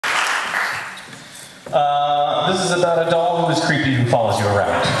This is about a doll who is creepy who follows you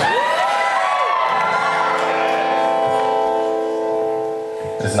around.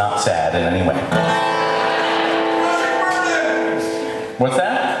 It is not sad in any way. What's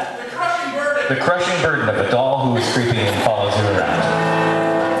that? The crushing burden. The crushing burden of a doll who is creepy and follows you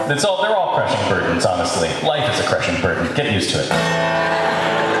around. They're all crushing burdens, honestly. Life is a crushing burden. Get used to it.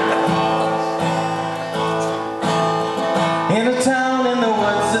 In a town in the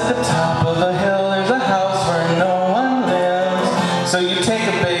woods at the top of a hill, there's a house where no one lives. So you take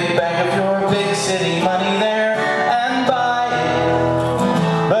a big bag of your big city money there and buy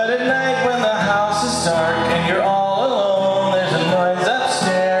it. But at night when the house is dark and you're all alone, there's a noise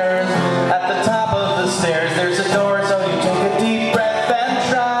upstairs. At the top of the stairs there's a door, so you take a deep breath and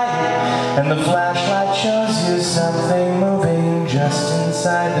try it. And the flashlight shows you something moving just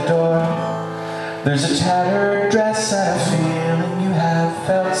inside the door. There's a tattered dress and a feeling you have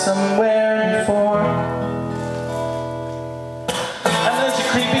felt somewhere before. And there's a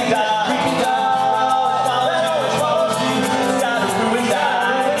creepy doll, it follows you, it's got a ruined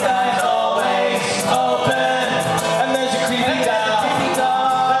eye, it's always open. And there's a creepy doll, it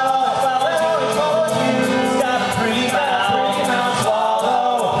follows you, it's got a pretty mouth,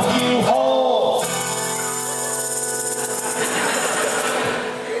 swallow you whole.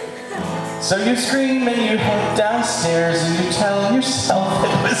 So you scream and you head downstairs and you tell yourself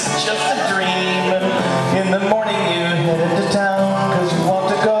it was just a dream. In the morning you head into town because you want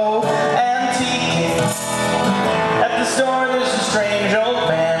to go antiquing. At the store there's a strange old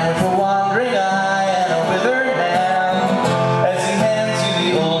man with a wandering eye and a withered hand. As he hands you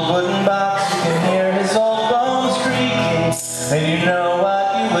the old wooden box, you can hear his old bones creaking. And you know what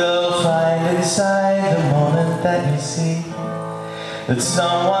you will find inside the moment that you see that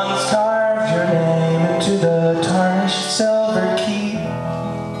someone's carved your name into the tarnished silver key.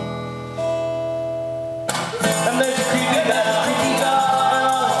 And there's a creepy doll, it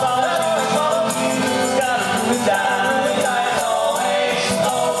follows you, it's got a ruined eye, it's always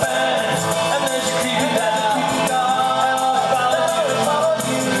open. And there's a creepy doll, it follows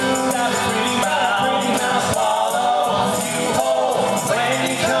you, it's got a pretty mouth, swallow you whole. When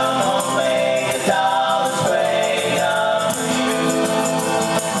you come home late, the doll is waiting up for you.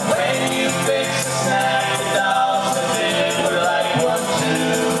 When you fix a snack, the doll says it would like one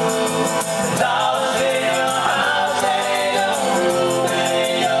too. The doll is in your house and in your room and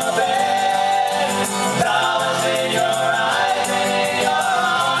in your bed. The doll is in your eyes and in your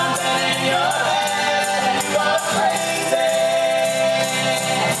arms and in your head. And you are crazy.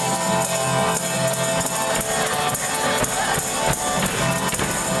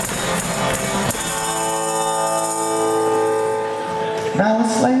 Now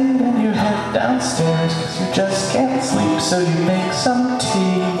it's late and you head downstairs because you just can't sleep, so you make some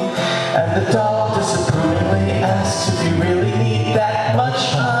tea. And the doll disapprovingly asks if you really need that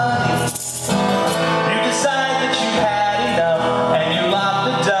much honey. You decide that you've had enough and you lock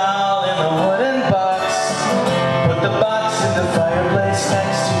the doll in the wooden box. Put the box in the fireplace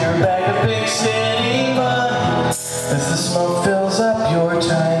next to your bag of big city money. As the smoke fills up your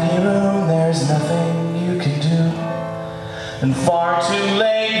tiny room, there's nothing you can do. And far too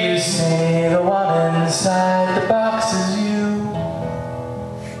late you see the one inside the box is you.